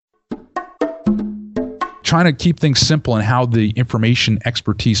trying to keep things simple and how the information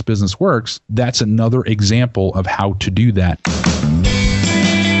expertise business works, that's another example of how to do that.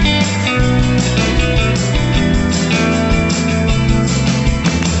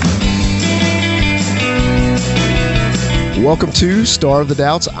 Welcome to Star of the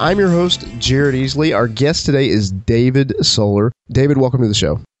Doubts. I'm your host, Jared Easley. Our guest today is David Solar. David, welcome to the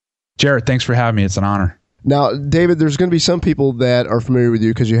show. Jared, thanks for having me. It's an honor. Now, David, there's going to be some people that are familiar with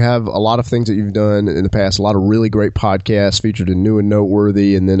you because you have a lot of things that you've done in the past, a lot of really great podcasts featured in New and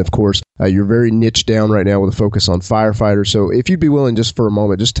Noteworthy, and then, of course, you're very niche down right now with a focus on firefighters. So if you'd be willing just for a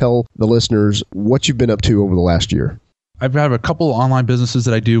moment, just tell the listeners what you've been up to over the last year. I've had a couple of online businesses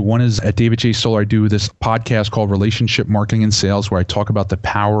that I do. One is at David J. Solar. I do this podcast called Relationship Marketing and Sales, where I talk about the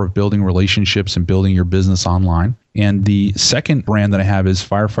power of building relationships and building your business online. And the second brand that I have is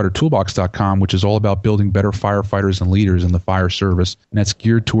firefightertoolbox.com, which is all about building better firefighters and leaders in the fire service. And that's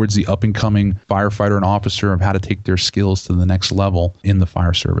geared towards the up-and-coming firefighter and officer of how to take their skills to the next level in the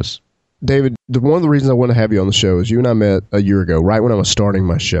fire service. David, one of the reasons I want to have you on the show is you and I met a year ago, right when I was starting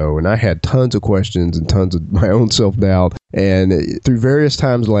my show, and I had tons of questions and tons of my own self-doubt. And through various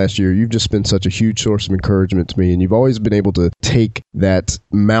times last year, you've just been such a huge source of encouragement to me, and you've always been able to take that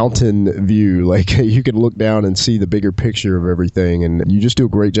mountain view, like you can look down and see the bigger picture of everything, and you just do a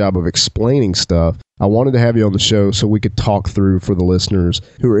great job of explaining stuff. I wanted to have you on the show so we could talk through for the listeners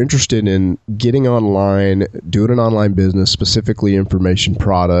who are interested in getting online, doing an online business, specifically information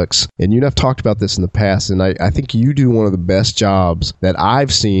products. And you and I have talked about this in the past, and I think you do one of the best jobs that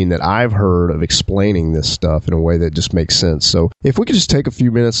I've seen, that I've heard of explaining this stuff in a way that just makes sense. So if we could just take a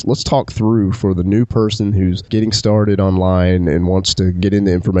few minutes, let's talk through for the new person who's getting started online and wants to get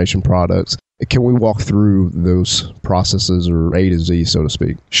into information products. Can we walk through those processes, or A to Z, so to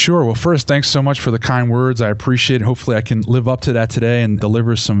speak? Sure. Well, first, thanks so much for the kind words. I appreciate it. Hopefully I can live up to that today and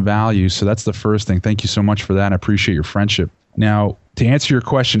deliver some value. So that's the first thing. Thank you so much for that. I appreciate your friendship. Now, to answer your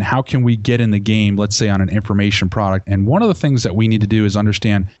question, how can we get in the game, let's say on an information product? And one of the things that we need to do is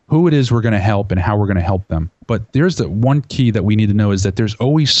understand who it is we're going to help and how we're going to help them. But there's the one key that we need to know is that there's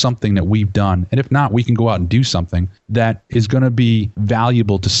always something that we've done. And if not, we can go out and do something that is going to be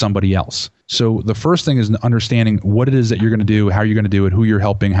valuable to somebody else. So the first thing is understanding what it is that you're going to do, how you're going to do it, who you're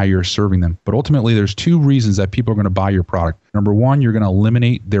helping, how you're serving them. But ultimately, there's two reasons that people are going to buy your product. Number one, you're going to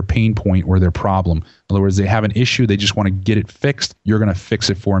eliminate their pain point or their problem. In other words, they have an issue, they just want to get it fixed. You're going to fix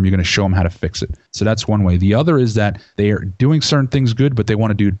it for them. You're going to show them how to fix it. So that's one way. The other is that they are doing certain things good, but they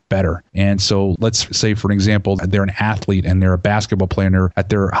want to do it better. And so let's say, for an example, they're an athlete and they're a basketball player and they're at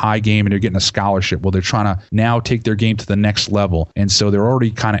their high game and they're getting a scholarship. Well, they're trying to now take their game to the next level. And so they're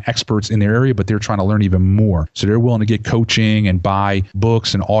already kind of experts in their area, but they're trying to learn even more. So they're willing to get coaching and buy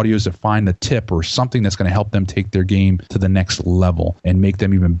books and audios to find the tip or something that's going to help them take their game to the next level and make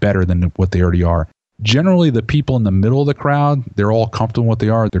them even better than what they already are. Generally, the people in the middle of the crowd, they're all comfortable with what they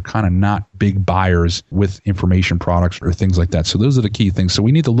are. They're kind of not big buyers with information products or things like that. So those are the key things. So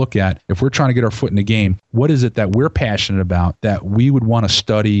we need to look at, if we're trying to get our foot in the game, what is it that we're passionate about that we would want to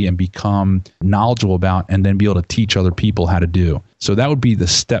study and become knowledgeable about and then be able to teach other people how to do? So that would be the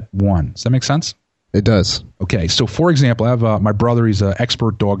step one. Does that make sense? It does. Okay. So for example, I have my brother, he's an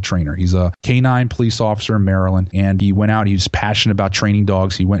expert dog trainer. He's a canine police officer in Maryland, and he went out, he was passionate about training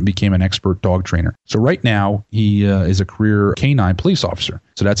dogs. He went and became an expert dog trainer. So right now he is a career canine police officer.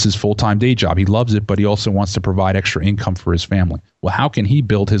 So that's his full-time day job. He loves it, but he also wants to provide extra income for his family. Well, how can he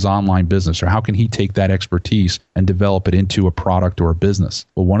build his online business, or how can he take that expertise and develop it into a product or a business?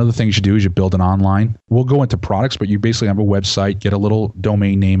 Well, one of the things you do is you build an online. We'll go into products, but you basically have a website, get a little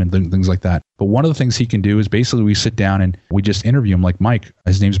domain name and things like that. But one of the things he can do is basically we sit down and we just interview him, like Mike.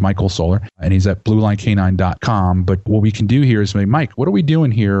 His name's Michael Solar, and he's at bluelinecanine.com. But what we can do here is say, Mike, what are we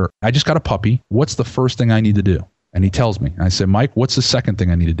doing here? I just got a puppy. What's the first thing I need to do? And he tells me. And I said, Mike, what's the second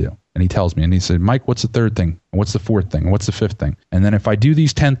thing I need to do? And he tells me. And he said, Mike, what's the third thing? And what's the fourth thing? And what's the fifth thing? And then if I do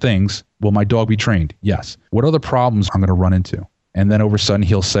these 10 things, will my dog be trained? Yes. What other problems I'm going to run into? And then over a sudden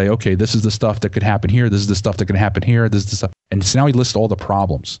he'll say, okay, this is the stuff that could happen here. This is the stuff that could happen here. This is the stuff. And so now he lists all the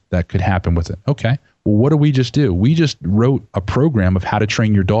problems that could happen with it. Okay. Well, what do we just do? We just wrote a program of how to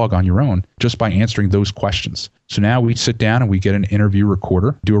train your dog on your own just by answering those questions. So now we sit down and we get an interview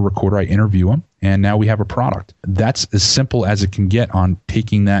recorder, do a recorder, I interview him, and now we have a product. That's as simple as it can get on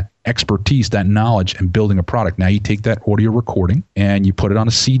taking that expertise, that knowledge, and building a product. Now you take that audio recording and you put it on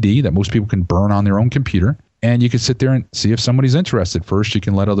a CD that most people can burn on their own computer. And you can sit there and see if somebody's interested. First, you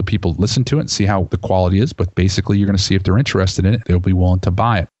can let other people listen to it and see how the quality is. But basically, you're going to see if they're interested in it. They'll be willing to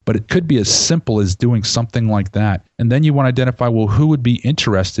buy it. But it could be as simple as doing something like that. And then you want to identify, well, who would be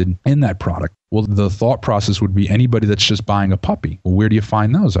interested in that product? Well, the thought process would be anybody that's just buying a puppy. Well, where do you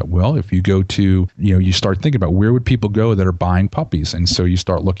find those at? Well, if you go to, you start thinking about where would people go that are buying puppies. And so you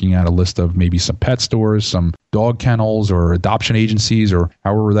start looking at a list of maybe some pet stores, some dog kennels or adoption agencies or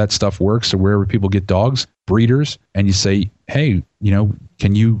however that stuff works, or wherever people get dogs, breeders, and you say, hey,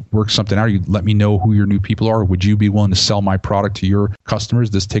 can you work something out? You let me know who your new people are. Would you be willing to sell my product to your customers?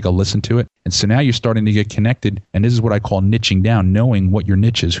 Just take a listen to it. And so now you're starting to get connected. And this is what I call niching down, knowing what your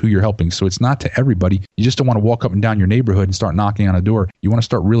niche is, who you're helping. So it's not to everybody. You just don't want to walk up and down your neighborhood and start knocking on a door. You want to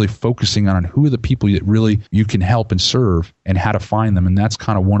start really focusing on who are the people that really you can help and serve and how to find them. And that's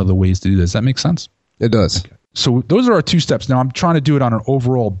kind of one of the ways to do this. Does that make sense? It does. Okay. So those are our 2 steps. Now, I'm trying to do it on an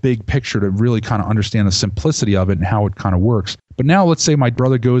overall big picture to really kind of understand the simplicity of it and how it kind of works. But now let's say my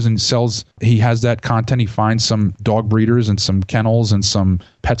brother goes and he has that content. He finds some dog breeders and some kennels and some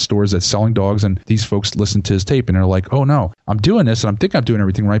pet stores that's selling dogs. And these folks listen to his tape and they're like, oh no, I'm doing this and I'm thinking I'm doing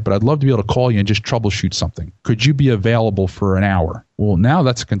everything right, but I'd love to be able to call you and just troubleshoot something. Could you be available for an hour? Well, now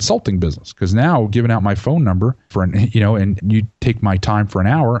that's a consulting business, because now giving out my phone number and you take my time for an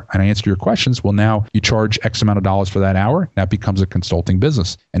hour and I answer your questions. Well, now you charge X amount of dollars for that hour. That becomes a consulting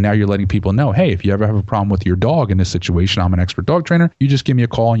business. And now you're letting people know, hey, if you ever have a problem with your dog in this situation, I'm an expert dog trainer. You just give me a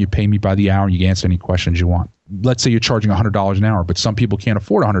call and you pay me by the hour and you can answer any questions you want. Let's say you're charging $100 an hour, but some people can't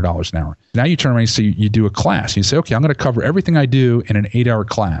afford $100 an hour. Now you turn around and say you do a class. You say, okay, I'm going to cover everything I do in an 8-hour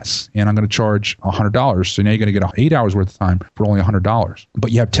class, and I'm going to charge $100. So now you're going to get 8 hours worth of time for only $100.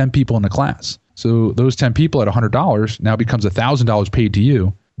 But you have 10 people in the class. So those 10 people at $100 now becomes $1,000 paid to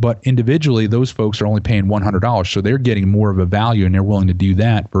you. But individually, those folks are only paying $100. So they're getting more of a value, and they're willing to do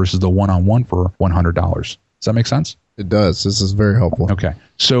that versus the one-on-one for $100. Does that make sense? It does. This is very helpful. Okay.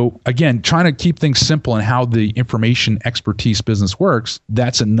 So again, trying to keep things simple and how the information expertise business works,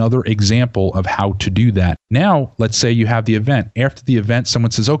 that's another example of how to do that. Now, let's say you have the event. After the event,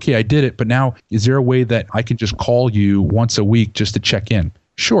 someone says, okay, I did it, but now is there a way that I can just call you once a week just to check in?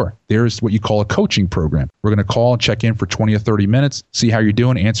 Sure. There's what you call a coaching program. We're going to call and check in for 20 or 30 minutes, see how you're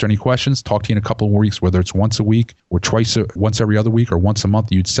doing, answer any questions, talk to you in a couple of weeks, whether it's once a week or once every other week or once a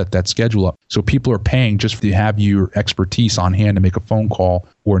month. You'd set that schedule up. So people are paying just to have your expertise on hand to make a phone call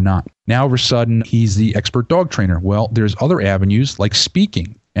or not. Now, all of a sudden, he's the expert dog trainer. Well, there's other avenues like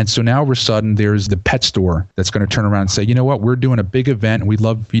speaking. And so now all of a sudden there's the pet store that's going to turn around and say, you know what, we're doing a big event and we'd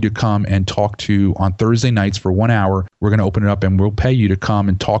love for you to come and talk to on Thursday nights for 1 hour. We're going to open it up and we'll pay you to come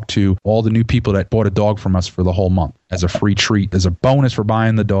and talk to all the new people that bought a dog from us for the whole month as a free treat. As a bonus for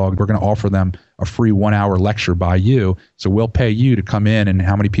buying the dog, we're going to offer them a free 1 hour lecture by you. So we'll pay you to come in, and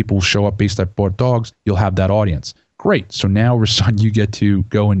how many people will show up based on bought dogs, you'll have that audience. Great. So now all of a sudden you get to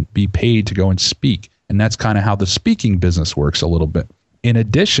go and be paid to go and speak. And that's kind of how the speaking business works a little bit. In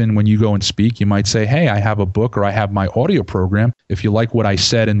addition, when you go and speak, you might say, hey, I have a book or I have my audio program. If you like what I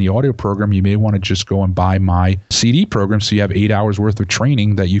said in the audio program, you may want to just go and buy my CD program. So you have 8 hours worth of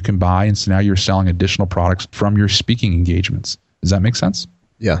training that you can buy. And so now you're selling additional products from your speaking engagements. Does that make sense?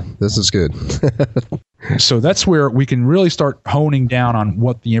 Yeah, this is good. So that's where we can really start honing down on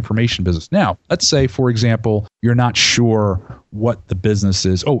what the information business. Now, let's say, for example, you're not sure what the business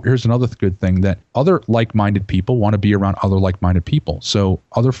is. Oh, here's another good thing, that other like-minded people want to be around other like-minded people. So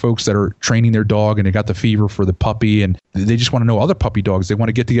other folks that are training their dog and they got the fever for the puppy and they just want to know other puppy dogs. They want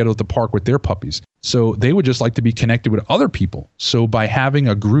to get together at the park with their puppies. So they would just like to be connected with other people. So by having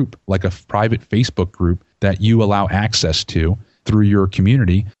a group, like a private Facebook group that you allow access to through your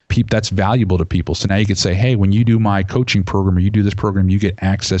community, that's valuable to people. So now you could say, hey, when you do my coaching program or you do this program, you get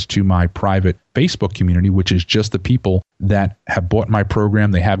access to my private Facebook community, which is just the people that have bought my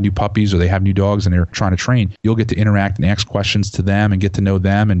program. They have new puppies or they have new dogs and they're trying to train. You'll get to interact and ask questions to them and get to know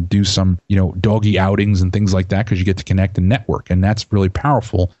them and do some, doggy outings and things like that, because you get to connect and network. And that's really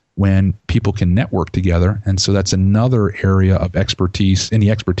powerful when people can network together. And so that's another area of expertise in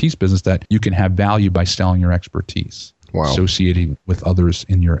the expertise business that you can have value by selling your expertise. Wow. Associating with others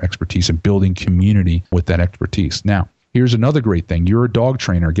in your expertise and building community with that expertise. Now, here's another great thing. You're a dog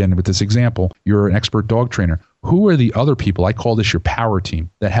trainer. Again, with this example, you're an expert dog trainer. Who are the other people, I call this your power team,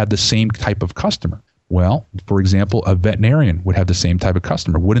 that have the same type of customer? Well, for example, a veterinarian would have the same type of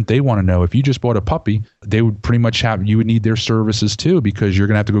customer. Wouldn't they want to know, if you just bought a puppy, they would pretty much you would need their services too, because you're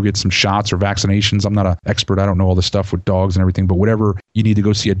going to have to go get some shots or vaccinations. I'm not an expert. I don't know all the stuff with dogs and everything, but whatever you need to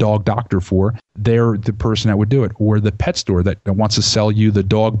go see a dog doctor for, they're the person that would do it. Or the pet store that wants to sell you the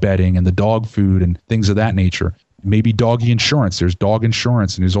dog bedding and the dog food and things of that nature. Maybe doggy insurance. There's dog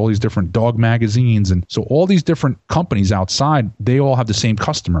insurance and there's all these different dog magazines. And so all these different companies outside, they all have the same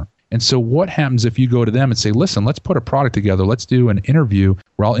customer. And so what happens if you go to them and say, listen, let's put a product together. Let's do an interview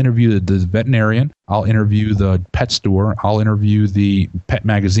where I'll interview the veterinarian, I'll interview the pet store, I'll interview the pet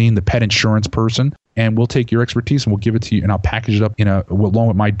magazine, the pet insurance person, and we'll take your expertise and we'll give it to you, and I'll package it up along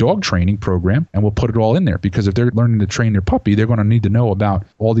with my dog training program, and we'll put it all in there. Because if they're learning to train their puppy, they're going to need to know about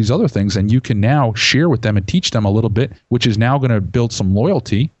all these other things, and you can now share with them and teach them a little bit, which is now going to build some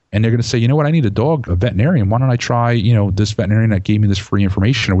loyalty. And they're going to say, you know what, I need a veterinarian. Why don't I try, this veterinarian that gave me this free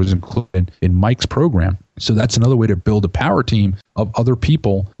information? It was included in Mike's program. So that's another way to build a power team of other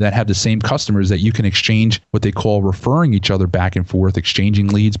people that have the same customers that you can exchange what they call referring each other back and forth, exchanging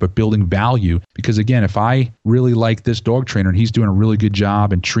leads, but building value. Because again, if I really like this dog trainer and he's doing a really good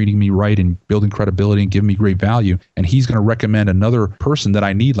job and treating me right and building credibility and giving me great value, and he's going to recommend another person that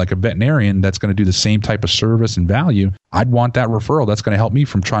I need, like a veterinarian, that's going to do the same type of service and value, I'd want that referral. That's going to help me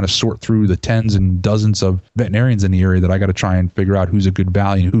from trying to sort through the tens and dozens of veterinarians in the area that I got to try and figure out who's a good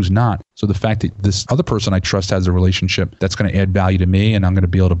value and who's not. So the fact that this other person I trust has a relationship, that's going to add value to me, and I'm going to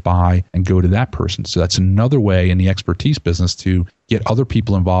be able to buy and go to that person. So that's another way in the expertise business to get other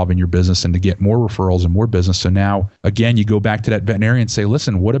people involved in your business and to get more referrals and more business. So now, again, you go back to that veterinarian and say,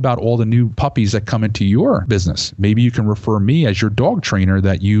 listen, what about all the new puppies that come into your business? Maybe you can refer me as your dog trainer,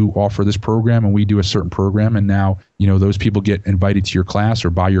 that you offer this program and we do a certain program. And now, those people get invited to your class or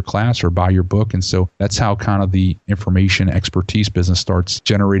buy your book. And so that's how kind of the information expertise business starts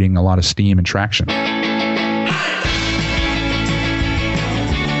generating a lot of steam and traction.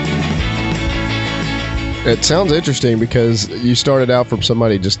 It sounds interesting because you started out from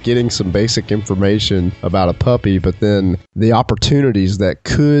somebody just getting some basic information about a puppy, but then the opportunities that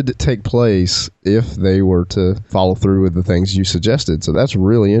could take place if they were to follow through with the things you suggested. So that's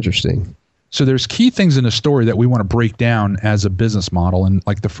really interesting. So there's key things in the story that we want to break down as a business model. And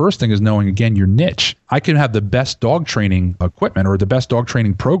like the first thing is knowing, again, your niche. I can have the best dog training equipment or the best dog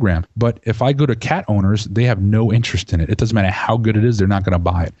training program, but if I go to cat owners, they have no interest in it. It doesn't matter how good it is, they're not going to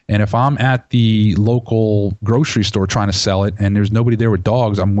buy it. And if I'm at the local grocery store trying to sell it and there's nobody there with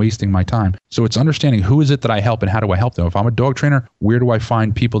dogs, I'm wasting my time. So it's understanding who is it that I help and how do I help them. If I'm a dog trainer, where do I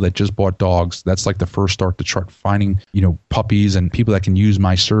find people that just bought dogs? That's like the first start to chart, finding, puppies and people that can use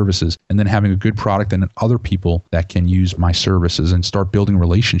my services, and then having a good product and then other people that can use my services, and start building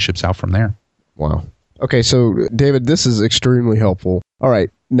relationships out from there. Wow. Okay, so David, this is extremely helpful. All right,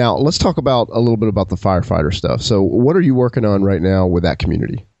 now let's talk about a little bit about the firefighter stuff. So what are you working on right now with that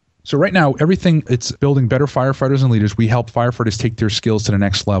community? So right now, everything, it's building better firefighters and leaders. We help firefighters take their skills to the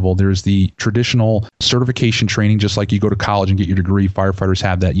next level. There's the traditional certification training, just like you go to college and get your degree. Firefighters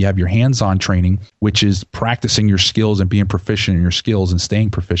have that. You have your hands-on training, which is practicing your skills and being proficient in your skills and staying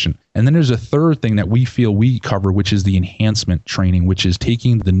proficient. And then there's a third thing that we feel we cover, which is the enhancement training, which is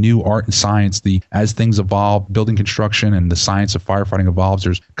taking the new art and science, as things evolve, building construction and the science of firefighting evolves.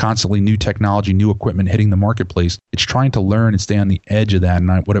 There's constantly new technology, new equipment hitting the marketplace. It's trying to learn and stay on the edge of that.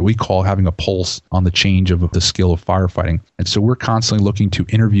 And what we call having a pulse on the change of the skill of firefighting. And so we're constantly looking to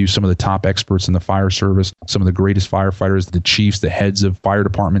interview some of the top experts in the fire service, some of the greatest firefighters, the chiefs, the heads of fire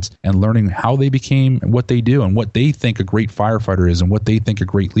departments, and learning how they became what they do and what they think a great firefighter is and what they think a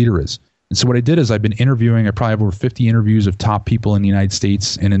great leader is. And so what I did is I've been interviewing, I probably have over 50 interviews of top people in the United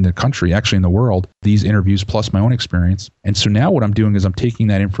States and in the country, actually in the world, these interviews plus my own experience. And so now what I'm doing is I'm taking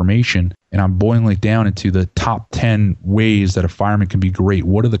that information and I'm boiling it down into the top 10 ways that a fireman can be great.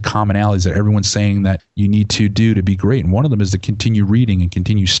 What are the commonalities that everyone's saying that you need to do to be great? And one of them is to continue reading and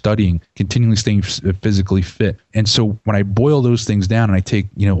continue studying, continually staying physically fit. And so when I boil those things down and I take,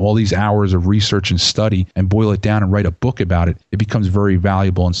 all these hours of research and study and boil it down and write a book about it, it becomes very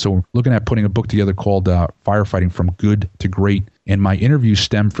valuable. And so we're looking at putting a book together called Firefighting from Good to Great. And my interviews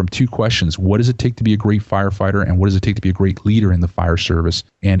stem from two questions. What does it take to be a great firefighter? And what does it take to be a great leader in the fire service?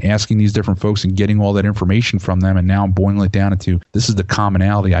 And asking these different folks and getting all that information from them. And now I'm boiling it down into, this is the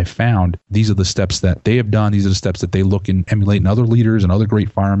commonality I found. These are the steps that they have done. These are the steps that they look and emulate in other leaders and other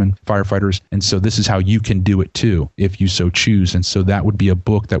great firemen, firefighters. And so this is how you can do it too, if you so choose. And so that would be a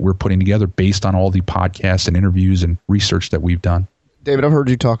book that we're putting together based on all the podcasts and interviews and research that we've done. David, I've heard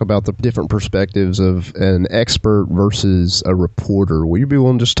you talk about the different perspectives of an expert versus a reporter. Will you be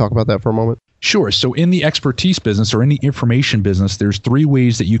willing to just talk about that for a moment? Sure. So in the expertise business or in the information business, there's three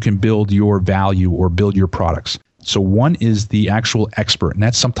ways that you can build your value or build your products. So one is the actual expert, and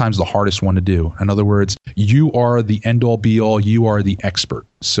that's sometimes the hardest one to do. In other words, you are the end-all be-all, you are the expert.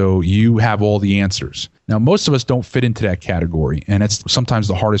 So you have all the answers. Now, most of us don't fit into that category, and it's sometimes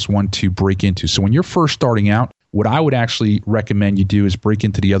the hardest one to break into. So when you're first starting out, what I would actually recommend you do is break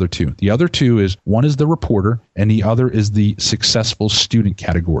into the other two. The other two is, one is the reporter, and the other is the successful student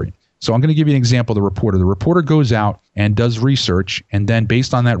category. So I'm going to give you an example of the reporter. The reporter goes out and does research. And then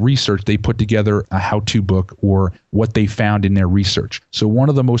based on that research, they put together a how-to book or what they found in their research. So one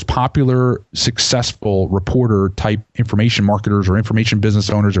of the most popular, successful reporter type information marketers or information business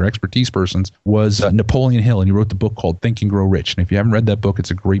owners or expertise persons was Napoleon Hill. And he wrote the book called Think and Grow Rich. And if you haven't read that book,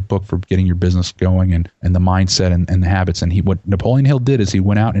 it's a great book for getting your business going and the mindset and the habits. And what Napoleon Hill did is he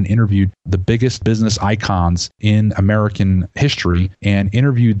went out and interviewed the biggest business icons in American history and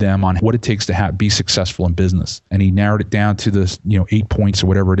interviewed them on what it takes to be successful in business. And he narrowed it down to the 8 points or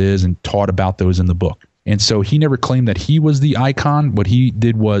whatever it is and taught about those in the book. And so he never claimed that he was the icon. What he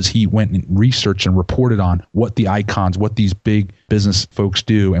did was he went and researched and reported on what the icons, what these big business folks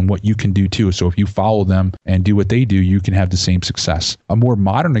do and what you can do too. So if you follow them and do what they do, you can have the same success. A more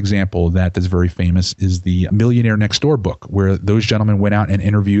modern example of that's very famous is the Millionaire Next Door book, where those gentlemen went out and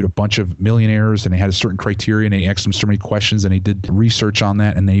interviewed a bunch of millionaires and they had a certain criteria and they asked them so many questions and they did research on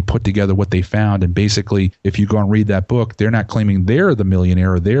that and they put together what they found. And basically, if you go and read that book, they're not claiming they're the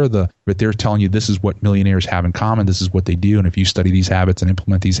millionaire or but they're telling you this is what millionaires have in common. This is what they do. And if you study these habits and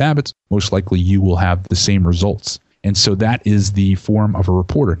implement these habits, most likely you will have the same results. And so that is the form of a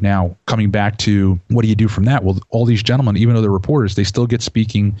reporter. Now, coming back to what do you do from that? Well, all these gentlemen, even though they're reporters, they still get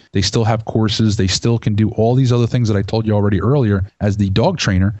speaking. They still have courses. They still can do all these other things that I told you already earlier as the dog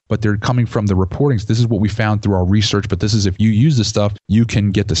trainer, but they're coming from the reportings. This is what we found through our research, but this is if you use this stuff, you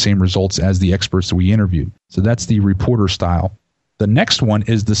can get the same results as the experts that we interviewed. So that's the reporter style. The next one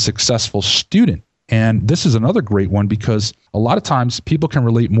is the successful student. And this is another great one because a lot of times people can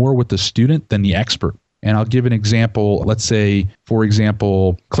relate more with the student than the expert. And I'll give an example. Let's say, for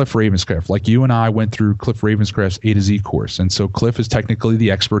example, Cliff Ravenscraft. Like you and I went through Cliff Ravenscraft's A to Z course. And so Cliff is technically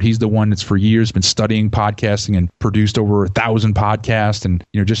the expert. He's the one that's for years been studying podcasting and produced over 1,000 podcasts and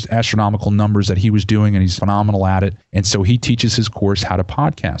just astronomical numbers that he was doing. And he's phenomenal at it. And so he teaches his course how to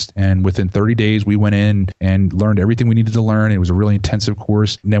podcast. And within 30 days, we went in and learned everything we needed to learn. It was a really intensive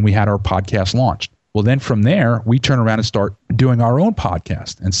course. And then we had our podcast launched. Well, then from there, we turn around and start doing our own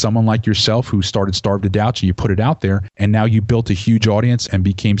podcast. And someone like yourself who started Starved to Doubt, so you put it out there, and now you built a huge audience and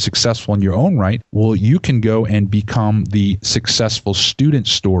became successful in your own right. Well, you can go and become the successful student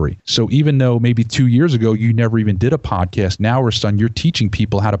story. So even though maybe 2 years ago you never even did a podcast, now all of a sudden you're teaching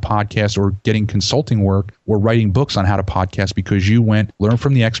people how to podcast or getting consulting work or writing books on how to podcast because you went, learned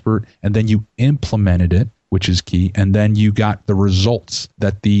from the expert, and then you implemented it, which is key. And then you got the results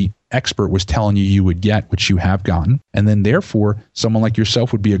that the expert was telling you would get, which you have gotten. And then therefore, someone like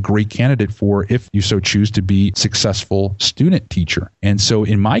yourself would be a great candidate for, if you so choose, to be successful student teacher. And so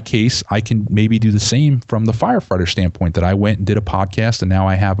in my case, I can maybe do the same from the firefighter standpoint, that I went and did a podcast and now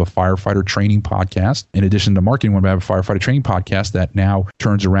I have a firefighter training podcast. In addition to marketing one, I have a firefighter training podcast that now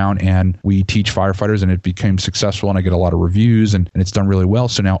turns around and we teach firefighters and it became successful and I get a lot of reviews and it's done really well.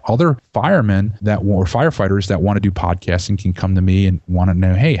 So now other firemen or firefighters that want to do podcasting can come to me and want to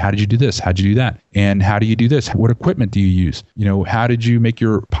know, hey, how did you do this? How'd you do that? And how do you do this? What equipment do you use? How did you make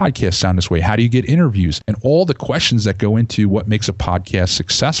your podcast sound this way? How do you get interviews? And all the questions that go into what makes a podcast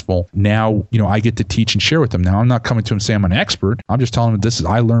successful. Now, I get to teach and share with them. Now, I'm not coming to them saying I'm an expert. I'm just telling them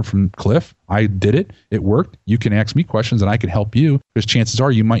I learned from Cliff. I did it. It worked. You can ask me questions and I can help you, because chances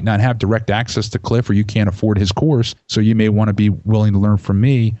are you might not have direct access to Cliff or you can't afford his course. So you may want to be willing to learn from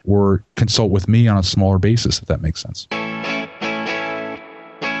me or consult with me on a smaller basis, if that makes sense.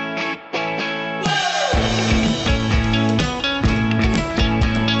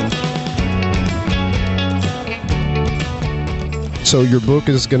 So your book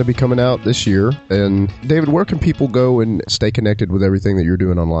is going to be coming out this year. And David, where can people go and stay connected with everything that you're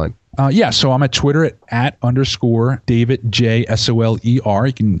doing online? So I'm at Twitter at _David J Soler.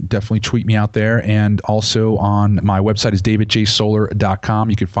 You can definitely tweet me out there. And also on my website is davidjsoler.com.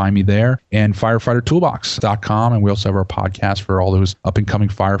 You can find me there, and firefightertoolbox.com. And we also have our podcast for all those up and coming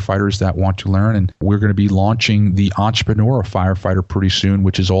firefighters that want to learn. And we're going to be launching the Entrepreneur Firefighter pretty soon,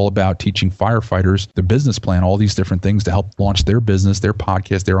 which is all about teaching firefighters the business plan, all these different things to help launch their business, their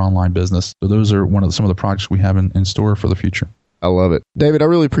podcast, their online business. So those are some of the projects we have in store for the future. I love it. David, I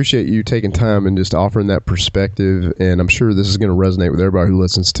really appreciate you taking time and just offering that perspective, and I'm sure this is going to resonate with everybody who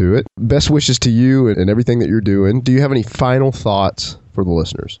listens to it. Best wishes to you and everything that you're doing. Do you have any final thoughts for the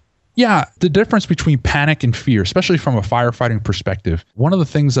listeners? Yeah, the difference between panic and fear, especially from a firefighting perspective. One of the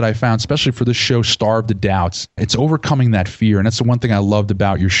things that I found, especially for this show, Starved to Doubts, it's overcoming that fear. And that's the one thing I loved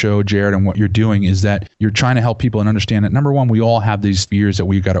about your show, Jared, and what you're doing is that you're trying to help people and understand that, number one, we all have these fears that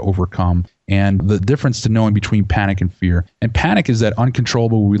we've got to overcome. And the difference to knowing between panic and fear. And panic is that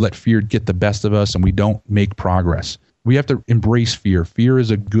uncontrollable, where we let fear get the best of us and we don't make progress. We have to embrace fear. Fear is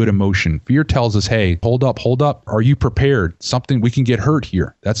a good emotion. Fear tells us, hey, hold up. Are you prepared? We can get hurt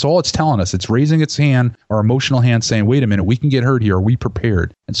here. That's all it's telling us. It's raising its hand, our emotional hand saying, wait a minute, we can get hurt here. Are we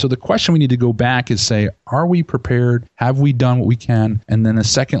prepared? And so the question we need to go back is say, are we prepared? Have we done what we can? And then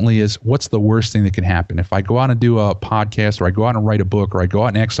secondly is, what's the worst thing that can happen? If I go out and do a podcast, or I go out and write a book, or I go out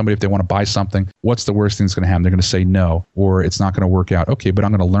and ask somebody if they want to buy something, what's the worst thing that's going to happen? They're going to say no, or it's not going to work out. Okay, but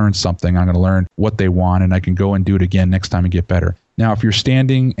I'm going to learn something. I'm going to learn what they want, and I can go and do it again next time and get better. Now, if you're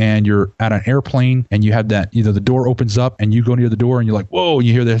standing and you're at an airplane and you have that, either the door opens up and you go near the door and you're like, whoa, and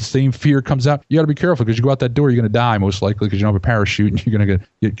you hear that same fear comes out, you got to be careful, because you go out that door, you're going to die most likely because you don't have a parachute and you're going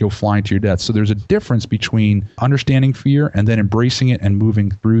to go flying to your death. So there's a difference between understanding fear and then embracing it and moving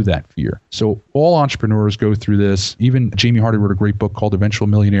through that fear. So all entrepreneurs go through this. Even Jamie Hardy wrote a great book called Eventual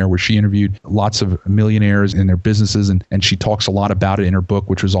Millionaire, where she interviewed lots of millionaires in their businesses, and she talks a lot about it in her book,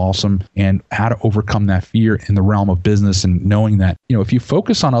 which was awesome, and how to overcome that fear in the realm of business, and knowing that, if you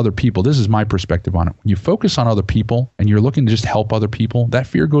focus on other people, this is my perspective on it. When you focus on other people and you're looking to just help other people, that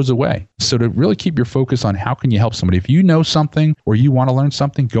fear goes away. So to really keep your focus on how can you help somebody, if you know something or you want to learn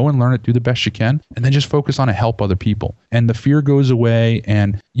something, go and learn it, do the best you can, and then just focus on to help other people. And the fear goes away.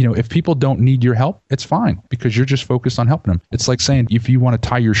 And, if people don't need your help, it's fine, because you're just focused on helping them. It's like saying, if you want to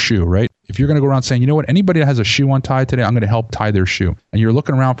tie your shoe, right? If you're going to go around saying, you know what, anybody that has a shoe untied today, I'm going to help tie their shoe. And you're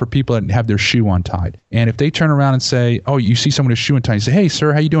looking around for people that have their shoe untied. And if they turn around and say, oh, you see someone with a shoe untied, you say, hey,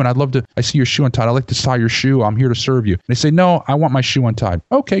 sir, how you doing? I see your shoe untied. I'd like to tie your shoe. I'm here to serve you. And they say, no, I want my shoe untied.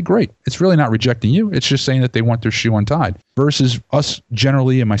 Okay, great. It's really not rejecting you. It's just saying that they want their shoe untied. Versus us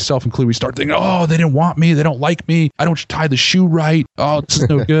generally, and myself included, we start thinking, oh, they didn't want me. They don't like me. I don't tie the shoe right. Oh, this is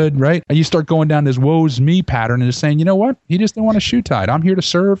no good, right? And you start going down this woe's me pattern and just saying, you know what? He just didn't want a shoe tied. I'm here to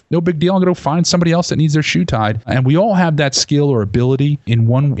serve. No big deal. I'm going to go find somebody else that needs their shoe tied. And we all have that skill or ability in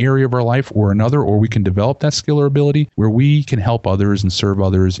one area of our life or another, or we can develop that skill or ability where we can help others and serve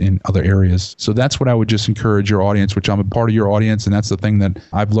others in other areas. So that's what I would just encourage your audience, which I'm a part of your audience. And that's the thing that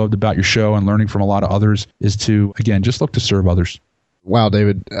I've loved about your show and learning from a lot of others, is to, again, just look to serve others. Wow,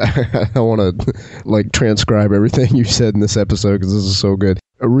 David, I want to transcribe everything you said in this episode, because this is so good.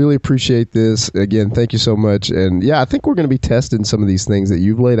 I really appreciate this. Again, thank you so much. And yeah, I think we're going to be testing some of these things that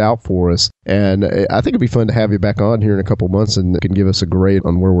you've laid out for us. And I think it'd be fun to have you back on here in a couple of months and can give us a grade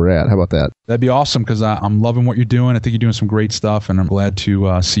on where we're at. How about that? That'd be awesome, because I'm loving what you're doing. I think you're doing some great stuff, and I'm glad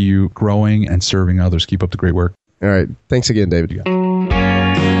to see you growing and serving others. Keep up the great work. All right. Thanks again, David.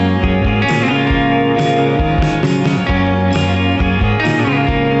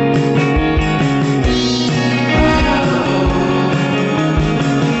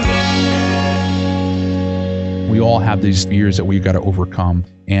 We all have these fears that we've got to overcome.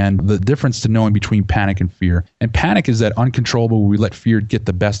 And the difference to knowing between panic and fear. And panic is that uncontrollable, we let fear get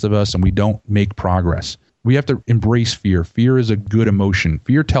the best of us and we don't make progress. We have to embrace fear. Fear is a good emotion.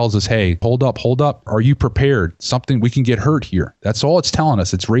 Fear tells us, hey, hold up. Are you prepared? We can get hurt here. That's all it's telling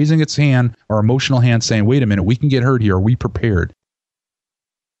us. It's raising its hand, our emotional hand saying, wait a minute, we can get hurt here. Are we prepared?